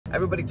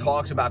Everybody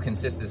talks about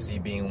consistency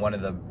being one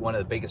of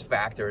the biggest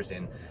factors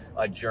in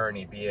a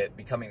journey, be it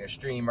becoming a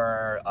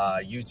streamer, a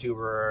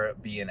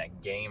YouTuber, being a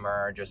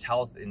gamer, just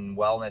health and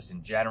wellness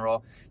in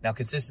general. Now,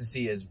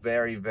 consistency is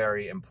very,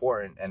 very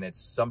important, and it's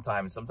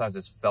sometimes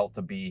it's felt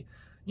to be,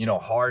 you know,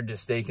 hard to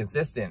stay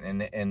consistent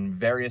in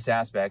various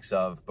aspects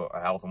of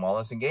health and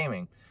wellness and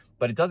gaming.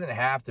 But it doesn't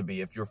have to be.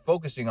 If you're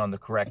focusing on the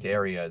correct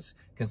areas,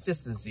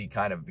 consistency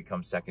kind of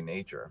becomes second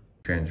nature.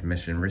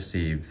 Transmission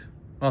received.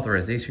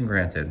 Authorization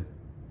granted.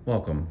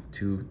 Welcome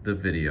to the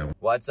video.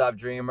 What's up,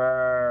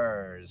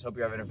 dreamers? Hope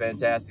you're having a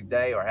fantastic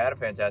day, or had a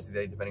fantastic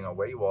day, depending on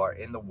where you are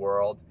in the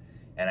world.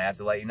 And I have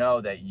to let you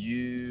know that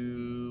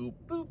you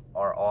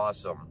are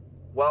awesome.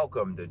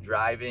 Welcome to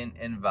Driving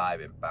and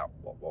Vibing.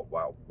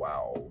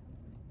 Wow.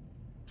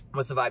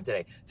 What's the vibe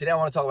today? Today I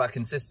want to talk about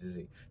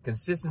consistency.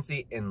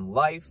 Consistency in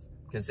life,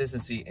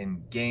 consistency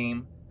in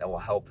game that will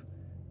help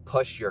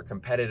push your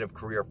competitive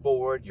career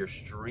forward, your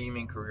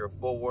streaming career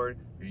forward,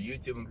 your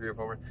YouTubing career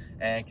forward,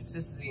 and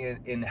consistency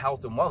in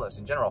health and wellness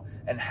in general,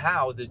 and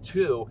how the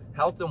two,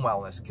 health and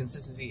wellness,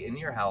 consistency in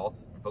your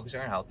health, focusing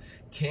on your health,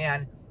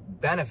 can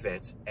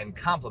benefit and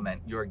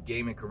complement your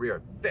gaming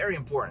career. Very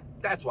important.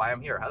 That's why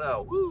I'm here.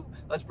 Hello. Woo.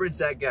 Let's bridge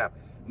that gap.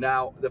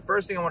 Now, the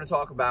first thing I want to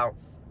talk about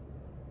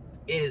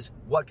is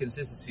what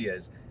consistency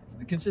is.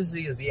 The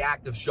consistency is the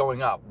act of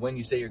showing up when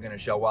you say you're going to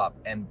show up,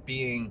 and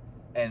being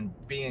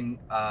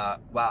wow,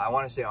 I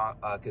want to say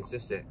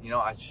consistent. You know,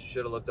 I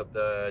should have looked up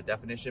the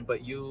definition,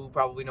 but you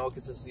probably know what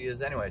consistency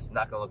is anyways. I'm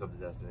not going to look up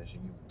the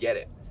definition. You get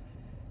it.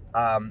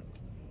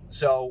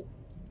 So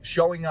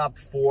showing up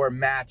for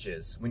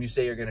matches, when you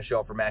say you're going to show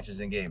up for matches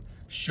in game,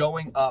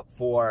 showing up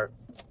for,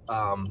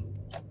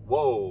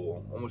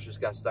 whoa, almost just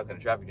got stuck in a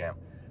traffic jam.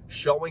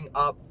 Showing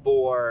up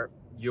for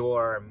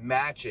your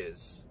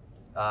matches.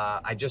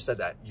 I just said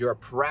that. Your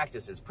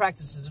practices.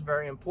 Practices are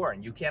very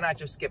important. You cannot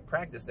just skip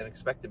practice and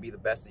expect to be the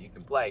best that you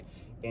can play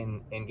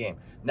in game.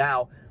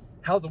 Now,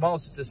 health and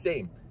wellness is the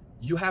same.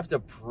 You have to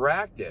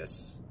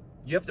practice.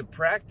 You have to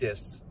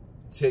practice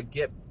to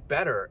get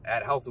better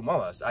at health and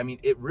wellness. I mean,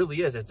 it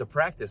really is. It's a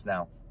practice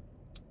now,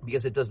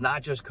 because it does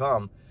not just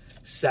come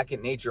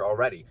second nature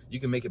already. You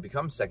can make it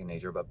become second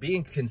nature, but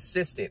being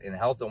consistent in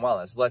health and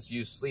wellness, let's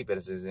use sleep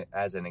as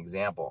an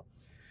example.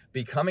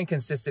 Becoming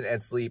consistent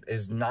at sleep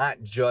is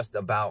not just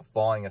about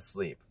falling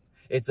asleep.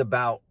 It's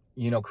about,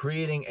 you know,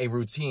 creating a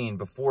routine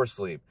before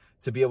sleep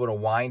to be able to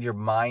wind your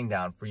mind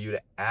down for you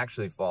to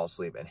actually fall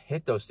asleep and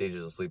hit those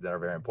stages of sleep that are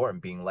very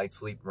important, being light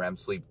sleep, REM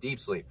sleep, deep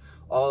sleep.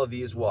 All of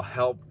these will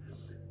help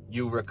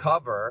you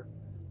recover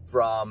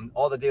from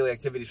all the daily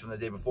activities from the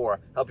day before,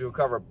 help you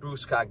recover,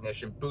 boost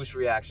cognition, boost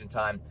reaction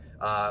time,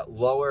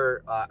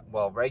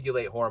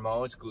 regulate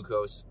hormones,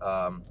 glucose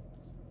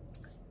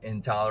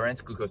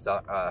intolerance,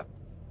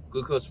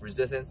 glucose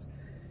resistance,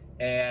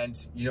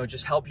 and, you know,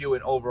 just help you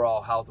in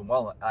overall health and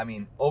wellness. I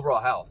mean,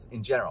 overall health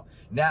in general.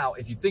 Now,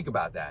 if you think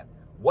about that,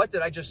 what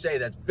did I just say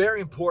that's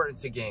very important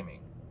to gaming?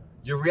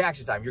 Your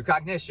reaction time, your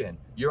cognition,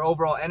 your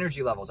overall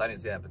energy levels. I didn't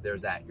say that, but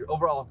there's that. Your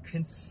overall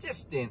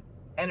consistent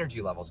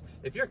energy levels.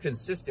 If you're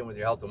consistent with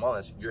your health and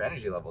wellness, your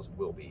energy levels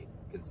will be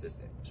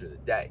consistent through the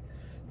day.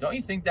 Don't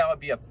you think that would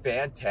be a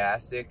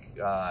fantastic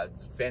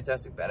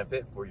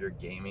benefit for your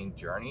gaming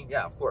journey?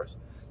 Yeah, of course.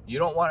 You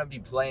don't want to be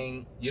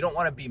playing, you don't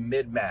want to be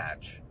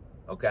mid-match,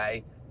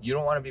 okay? You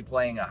don't want to be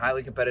playing a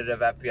highly competitive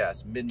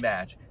FPS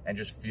mid-match and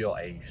just feel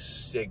a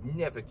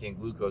significant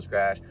glucose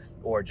crash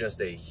or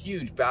just a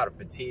huge bout of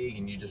fatigue,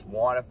 and you just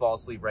want to fall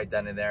asleep right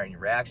then and there, and your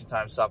reaction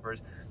time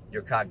suffers,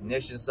 your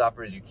cognition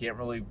suffers, you can't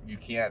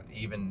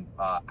even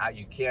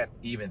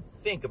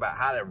think about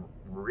how to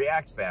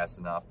react fast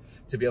enough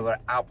to be able to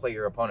outplay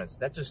your opponents.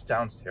 That just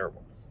sounds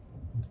terrible.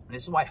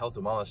 This is why health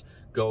and wellness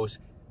goes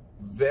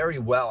very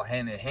well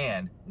hand in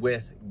hand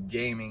with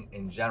gaming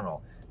in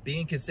general.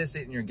 Being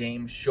consistent in your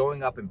game,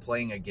 showing up and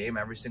playing a game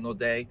every single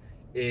day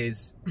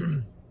is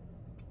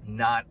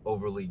not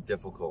overly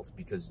difficult,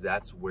 because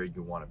that's where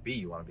you want to be.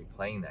 You want to be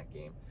playing that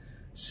game.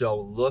 So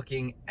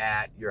looking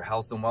at your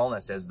health and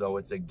wellness as though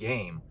it's a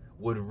game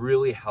would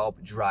really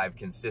help drive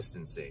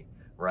consistency,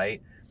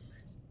 right?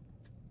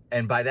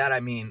 And by that,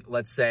 I mean,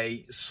 let's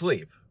say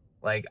sleep.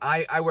 Like,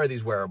 I wear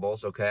these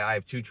wearables, okay? I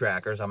have 2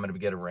 trackers. I'm going to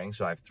get a ring,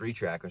 so I have 3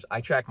 trackers. I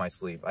track my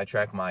sleep. I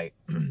track my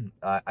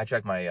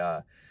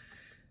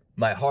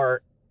my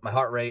heart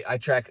rate.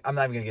 I'm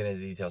not even going to get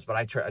into details, but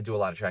I do a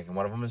lot of tracking.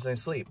 One of them is my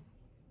sleep.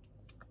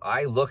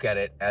 I look at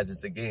it as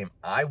it's a game.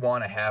 I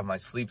want to have my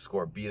sleep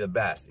score be the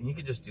best. And you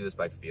can just do this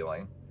by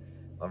feeling,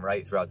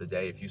 right, throughout the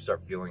day. If you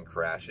start feeling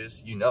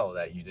crashes, you know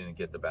that you didn't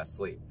get the best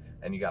sleep,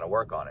 and you got to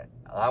work on it.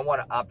 I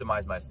want to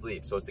optimize my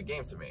sleep, so it's a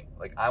game to me.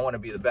 Like, I want to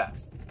be the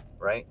best.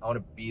 Right? I want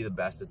to be the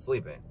best at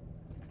sleeping.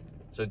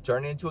 So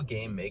turn it into a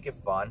game, make it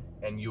fun,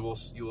 and you will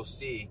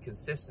see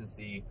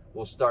consistency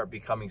will start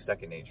becoming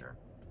second nature.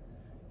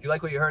 If you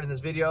like what you heard in this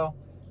video,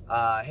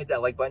 hit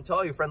that like button. Tell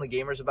all your friendly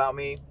gamers about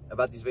me,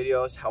 about these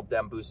videos, help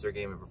them boost their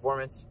gaming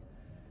performance.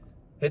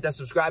 Hit that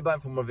subscribe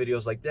button for more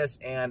videos like this,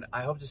 and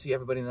I hope to see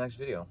everybody in the next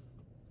video.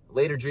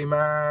 Later,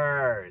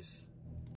 dreamers!